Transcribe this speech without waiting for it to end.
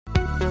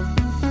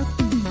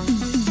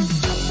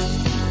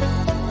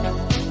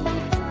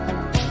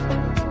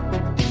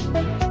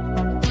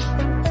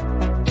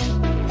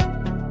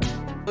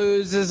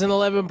News is an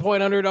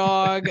 11-point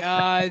underdog.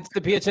 It's the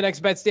PHNX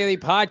Bets Daily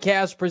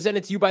podcast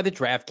presented to you by the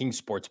DraftKings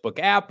Sportsbook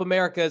app,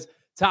 America's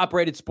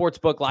top-rated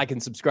sportsbook. Like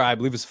and subscribe.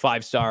 Leave us a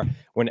 5-star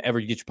whenever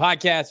you get your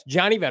podcast.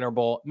 Johnny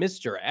Venerable,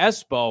 Mr.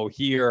 Espo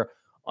here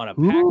on a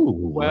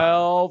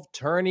Pac-12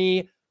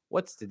 tourney.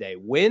 What's today?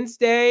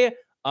 Wednesday.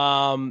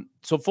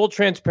 So full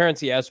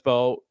transparency,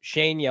 Espo,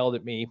 Shane yelled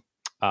at me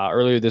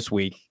earlier this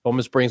week.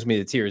 Almost brings me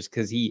to tears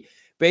because he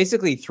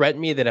basically threatened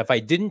me that if I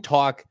didn't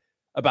talk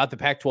about the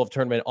Pac-12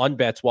 tournament on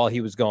bets while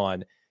he was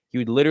gone, he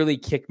would literally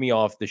kick me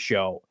off the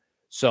show.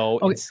 So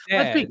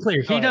instead, let's be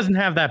clear. He doesn't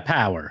have that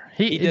power.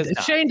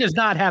 Shane does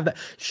not have that.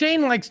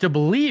 Shane likes to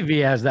believe he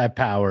has that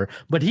power,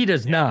 but he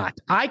does not.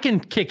 I can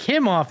kick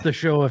him off the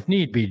show if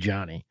need be,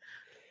 Johnny.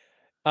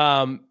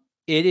 It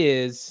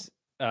is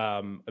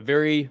a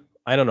very,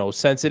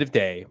 sensitive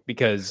day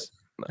because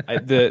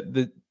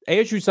the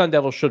ASU Sun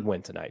Devils should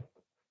win tonight.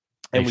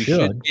 And we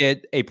should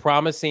get a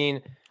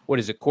promising,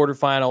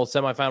 quarterfinal,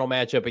 semifinal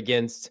matchup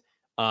against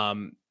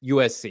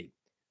USC.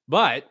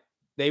 But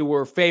they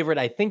were favored,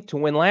 I think, to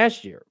win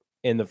last year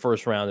in the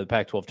first round of the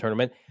Pac-12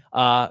 tournament.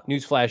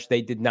 Newsflash,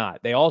 they did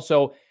not. They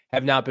also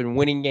have not been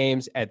winning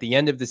games at the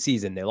end of the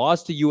season. They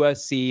lost to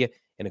USC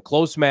in a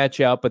close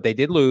matchup, but they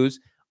did lose.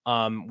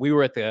 We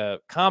were at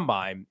the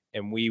Combine,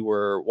 and we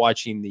were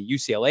watching the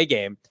UCLA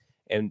game.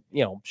 And,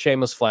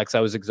 shameless flex,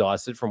 I was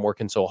exhausted from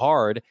working so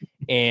hard.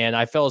 And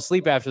I fell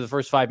asleep after the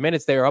first 5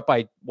 minutes. They were up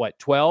by,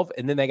 12?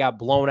 And then they got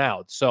blown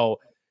out. So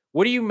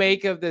what do you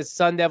make of this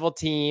Sun Devil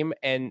team?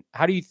 And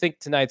how do you think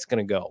tonight's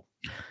going to go?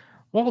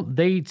 Well,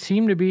 they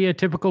seem to be a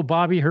typical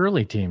Bobby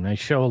Hurley team. They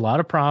show a lot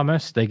of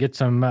promise. They get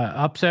some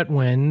upset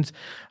wins,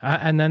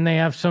 and then they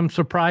have some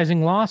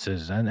surprising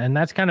losses. And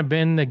that's kind of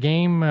been the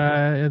game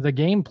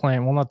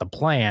plan. Well, not the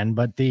plan,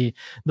 but the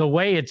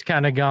way it's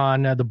kind of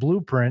gone, the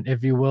blueprint,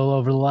 if you will,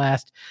 over the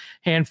last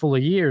handful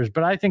of years.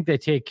 But I think they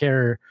take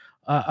care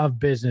of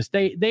business.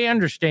 They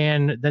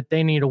understand that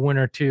they need a win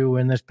or two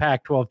in this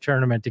Pac-12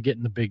 tournament to get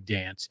in the big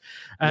dance,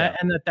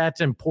 and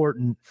that's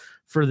important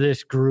for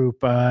this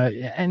group.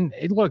 And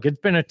look, it's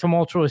been a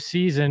tumultuous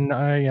season,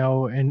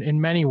 in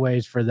many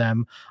ways for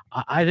them.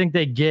 I think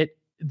they get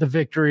the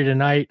victory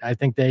tonight. I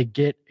think they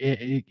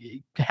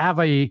have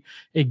a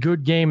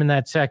good game in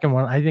that second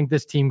one. I think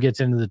this team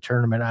gets into the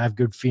tournament. I have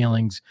good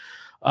feelings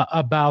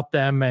about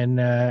them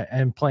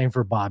and playing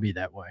for Bobby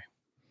that way.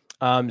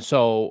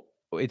 So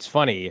it's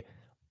funny.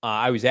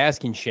 I was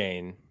asking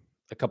Shane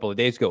a couple of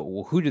days ago,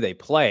 well, who do they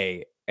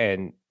play?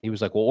 And he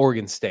was like, well,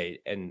 Oregon State.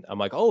 And I'm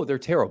like, oh, they're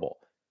terrible.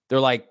 They're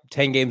like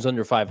 10 games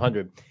under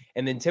 500.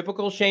 And then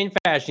typical Shane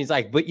fashion, he's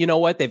like, but you know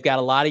what? They've got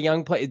a lot of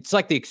young play. It's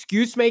like the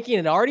excuse making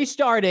had already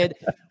started.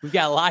 We've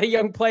got a lot of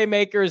young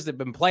playmakers that have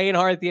been playing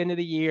hard at the end of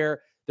the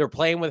year. They're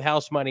playing with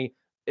house money.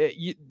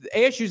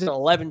 ASU's an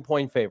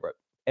 11-point favorite.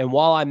 And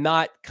while I'm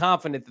not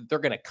confident that they're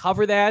going to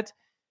cover that,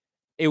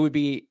 it would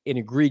be an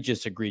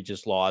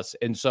egregious loss.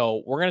 And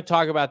so we're going to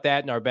talk about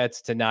that in our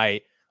bets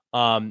tonight.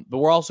 But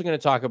we're also going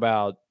to talk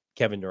about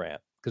Kevin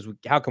Durant because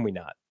how can we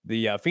not?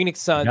 The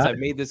Phoenix Suns, I've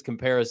made this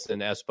comparison,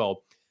 Espo.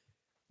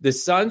 The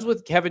Suns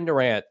with Kevin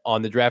Durant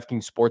on the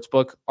DraftKings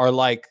Sportsbook are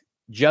like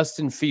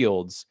Justin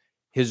Fields,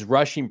 his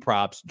rushing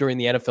props during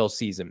the NFL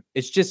season.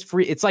 It's just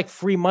free. It's like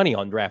free money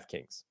on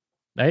DraftKings.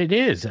 It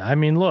is. I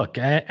mean, look,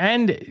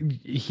 and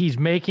he's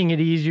making it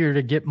easier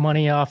to get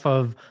money off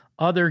of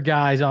other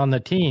guys on the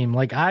team.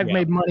 Like I've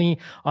made money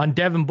on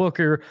Devin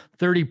Booker,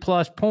 30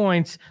 plus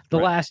points the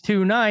last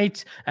two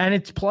nights, and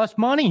it's plus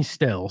money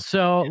still.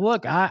 So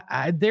look,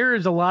 there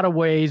is a lot of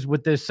ways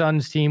with this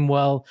Suns team.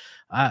 Well,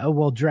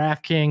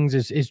 DraftKings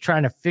is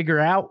trying to figure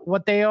out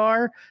what they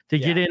are to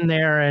get in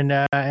there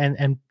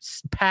and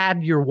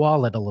pad your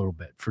wallet a little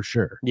bit for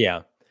sure.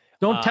 Yeah.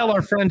 Don't tell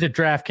our friends at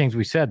DraftKings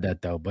we said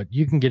that, though, but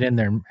you can get in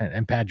there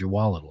and pad your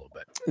wallet a little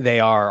bit.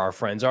 They are our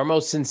friends, our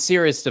most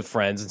sincerest of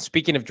friends. And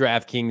speaking of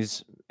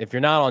DraftKings, if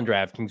you're not on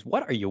DraftKings,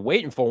 what are you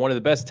waiting for? One of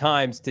the best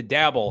times to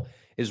dabble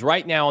is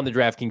right now on the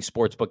DraftKings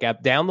Sportsbook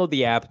app. Download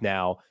the app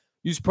now.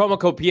 Use promo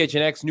code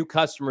PHNX. New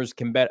customers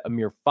can bet a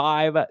mere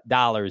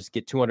 $5,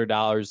 get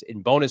 $200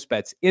 in bonus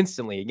bets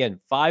instantly. Again,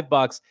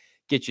 $5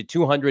 get you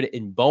 $200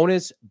 in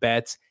bonus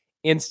bets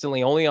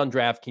instantly, only on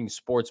DraftKings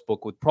Sportsbook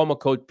with promo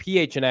code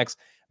PHNX.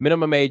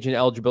 Minimum age and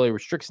eligibility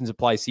restrictions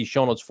apply. See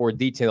show notes for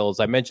details.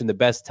 I mentioned the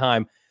best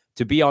time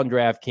to be on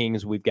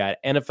DraftKings. We've got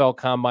NFL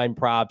Combine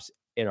props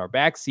in our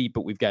backseat,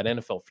 but we've got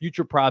NFL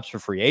future props for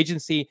free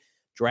agency,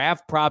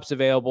 draft props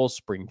available,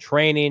 spring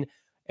training,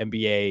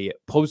 NBA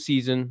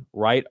postseason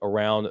right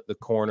around the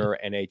corner,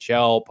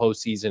 NHL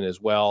postseason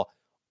as well.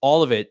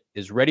 All of it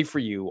is ready for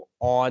you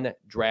on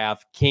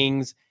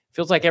DraftKings.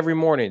 Feels like every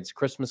morning it's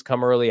Christmas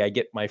come early. I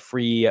get my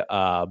free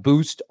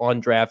boost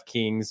on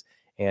DraftKings,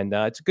 and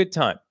it's a good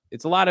time.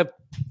 It's a lot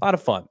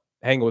of fun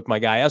hanging with my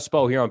guy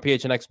Espo here on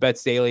PHNX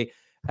Bets Daily.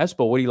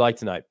 Espo, what do you like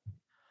tonight?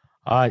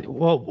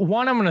 Well,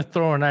 one I'm going to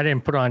throw, and I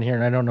didn't put on here,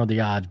 and I don't know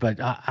the odds, but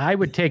I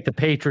would take the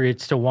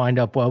Patriots to wind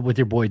up with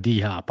your boy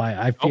D-Hop.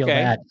 I feel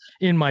that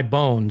in my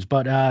bones.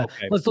 But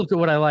let's look at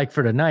what I like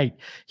for tonight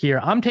here.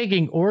 I'm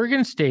taking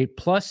Oregon State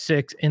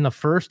 +6 in the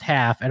first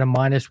half at a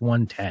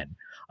 -110.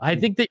 I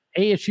think that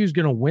ASU is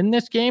going to win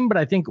this game, but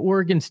I think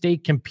Oregon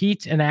State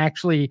competes and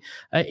actually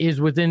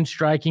is within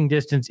striking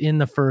distance in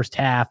the first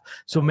half.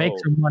 So make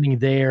some money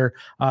there.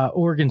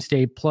 Oregon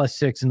State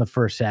 +6 in the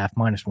first half,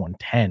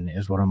 -110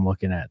 is what I'm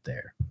looking at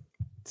there.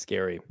 It's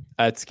scary.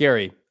 It's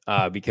scary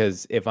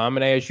because if I'm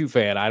an ASU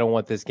fan, I don't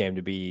want this game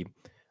to be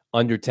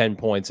under 10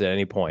 points at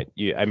any point.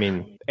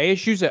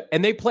 ASU's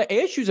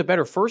a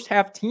better first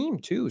half team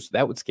too, so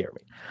that would scare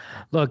me.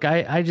 Look,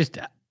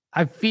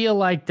 I feel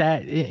like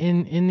that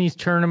in these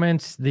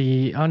tournaments,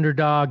 the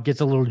underdog gets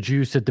a little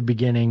juice at the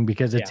beginning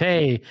because it's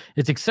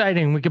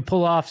exciting. We could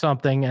pull off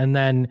something, and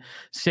then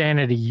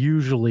sanity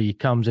usually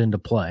comes into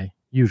play.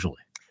 Usually.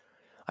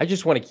 I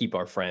just want to keep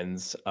our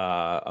friends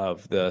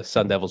of the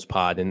Sun Devils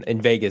pod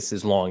in Vegas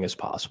as long as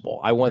possible.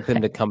 I want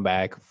them to come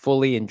back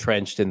fully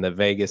entrenched in the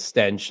Vegas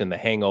stench and the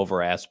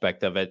hangover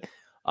aspect of it.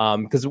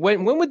 Because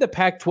when would the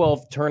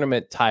Pac-12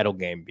 tournament title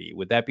game be?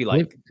 Would that be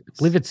like? I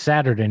believe it's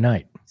Saturday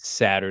night.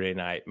 Saturday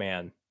night,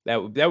 man.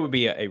 That would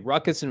be a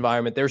ruckus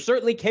environment. They're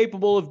certainly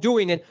capable of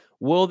doing it.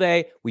 Will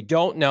they? We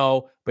don't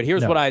know. But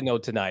here's what I know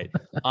tonight.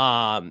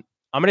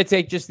 I'm going to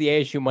take just the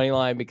ASU money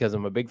line because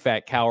I'm a big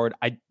fat coward.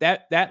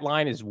 That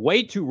line is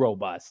way too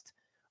robust.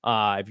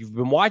 If you've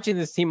been watching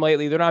this team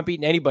lately, they're not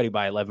beating anybody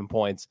by 11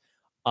 points.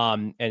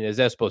 And as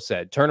Espo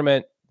said,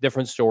 tournament,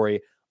 different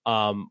story.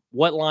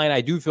 What line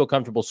I do feel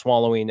comfortable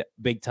swallowing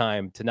big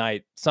time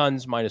tonight?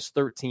 Suns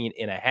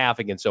 -13.5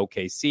 against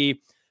OKC.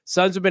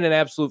 Suns have been an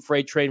absolute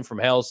freight train from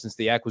hell since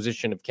the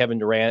acquisition of Kevin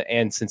Durant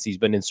and since he's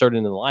been inserted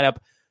in the lineup.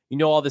 You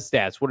know all the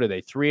stats. What are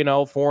they?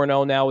 3-0,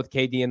 4-0 now with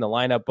KD in the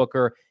lineup.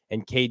 Booker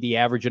and KD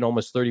averaging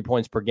almost 30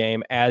 points per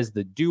game as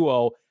the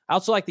duo. I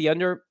also like the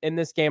under in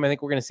this game. I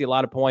think we're going to see a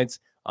lot of points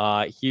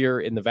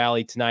here in the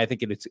Valley tonight. I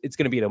think it's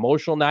going to be an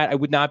emotional night. I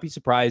would not be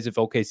surprised if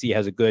OKC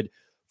has a good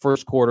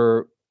first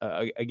quarter.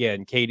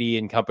 Again, KD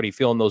and company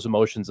feeling those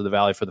emotions of the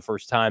Valley for the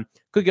first time.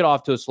 Could get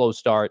off to a slow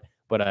start,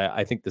 but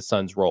I think the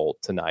Suns roll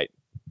tonight.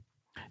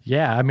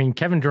 Yeah, I mean,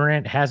 Kevin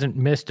Durant hasn't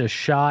missed a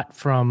shot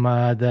from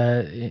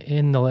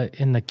in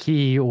the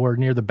key or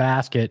near the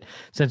basket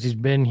since he's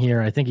been here.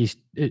 I think he's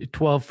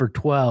 12 for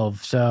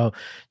 12. So,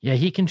 yeah,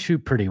 he can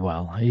shoot pretty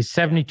well. He's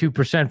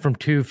 72% from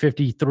 2,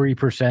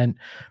 53%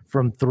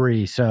 from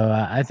 3. So,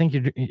 I think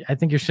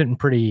you're sitting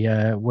pretty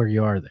where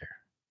you are there.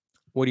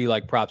 What do you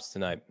like props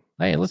tonight?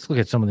 Hey, let's look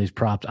at some of these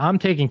props. I'm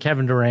taking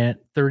Kevin Durant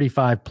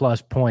 35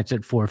 plus points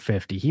at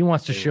 450. He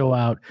wants to show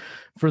out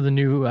for the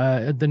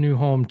new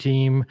home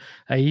team.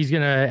 He's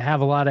going to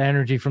have a lot of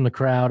energy from the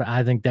crowd.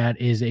 I think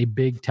that is a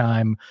big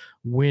time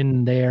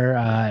win there.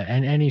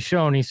 And he's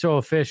shown he's so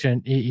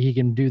efficient. He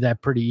can do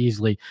that pretty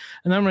easily.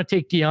 And then I'm going to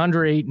take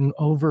DeAndre Ayton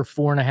over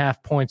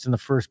 4.5 points in the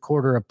first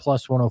quarter at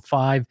plus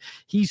 105.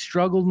 He's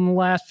struggled in the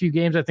last few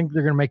games. I think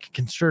they're going to make a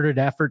concerted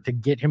effort to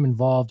get him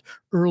involved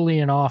early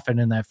and often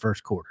in that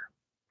first quarter.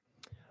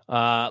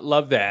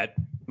 Love that.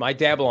 My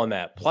dabble on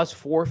that. Plus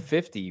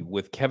 450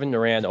 with Kevin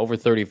Durant over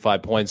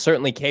 35 points.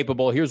 Certainly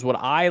capable. Here's what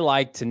I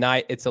like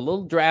tonight. It's a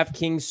little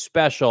DraftKings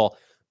special.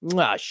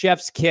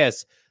 Chef's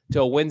kiss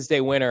to a Wednesday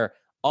winner.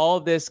 All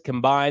of this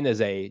combined as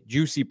a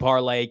juicy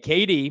parlay.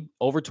 KD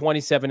over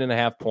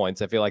 27.5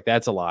 points. I feel like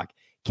that's a lock.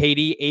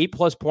 KD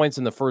 8+ points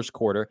in the first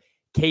quarter.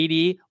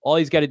 KD, all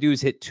he's got to do is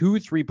hit 2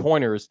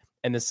 3-pointers,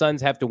 and the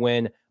Suns have to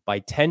win by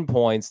 10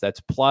 points. That's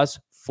plus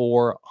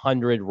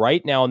 400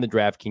 right now in the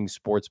DraftKings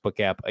Sportsbook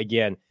app.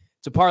 Again,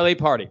 it's a parlay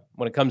party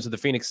when it comes to the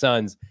Phoenix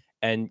Suns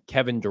and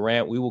Kevin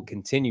Durant. We will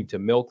continue to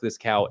milk this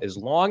cow as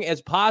long as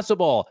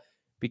possible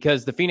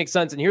because the Phoenix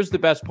Suns, and here's the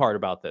best part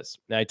about this,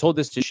 and I told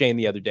this to Shane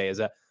the other day, as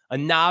a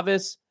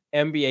novice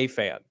NBA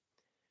fan,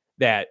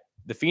 that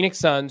the Phoenix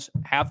Suns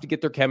have to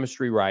get their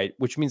chemistry right,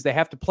 which means they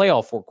have to play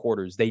all 4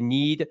 quarters. They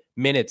need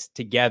minutes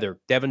together.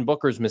 Devin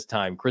Booker's missed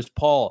time. Chris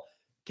Paul,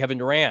 Kevin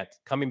Durant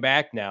coming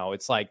back now.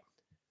 It's like,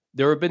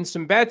 there have been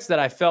some bets that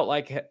I felt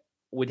like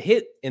would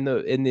hit in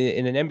an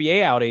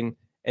NBA outing,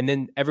 and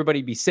then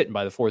everybody be sitting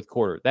by the fourth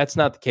quarter. That's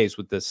not the case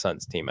with this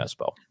Suns team,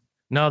 Espo.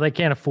 No, they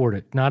can't afford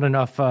it. Not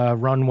enough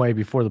runway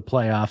before the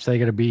playoffs. They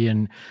got to be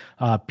in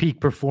peak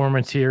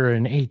performance here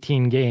in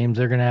 18 games.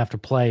 They're going to have to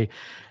play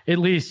at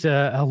least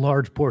a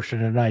large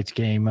portion of tonight's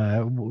game,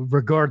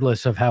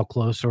 regardless of how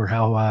close or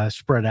how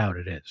spread out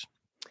it is.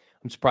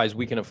 I'm surprised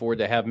we can afford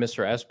to have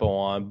Mr. Espo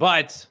on,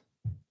 but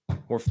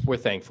we're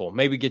thankful.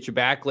 Maybe get you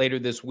back later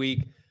this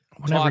week.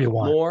 Whenever you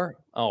want. More.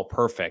 Oh,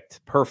 perfect.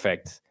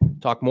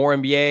 Talk more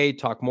NBA,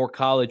 talk more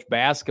college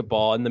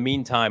basketball. In the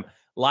meantime,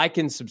 like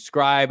and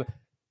subscribe.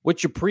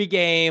 What's your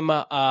pregame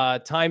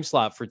time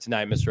slot for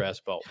tonight, Mr.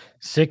 Espo?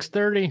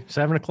 6:30,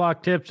 7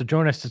 o'clock tip. So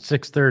join us at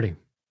 6:30.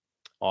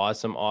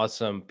 Awesome.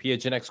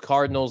 PHNX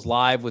Cardinals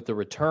live with the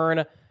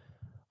return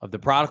of the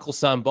prodigal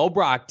son, Bo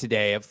Brock,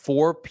 today at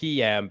 4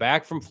 p.m.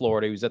 back from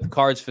Florida. He was at the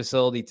Cards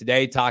facility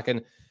today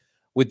talking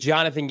with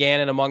Jonathan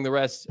Gannon, among the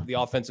rest of the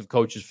offensive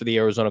coaches for the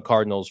Arizona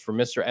Cardinals. For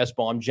Mr.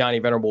 Espo, I'm Johnny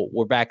Venerable.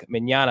 We're back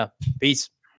mañana. Peace.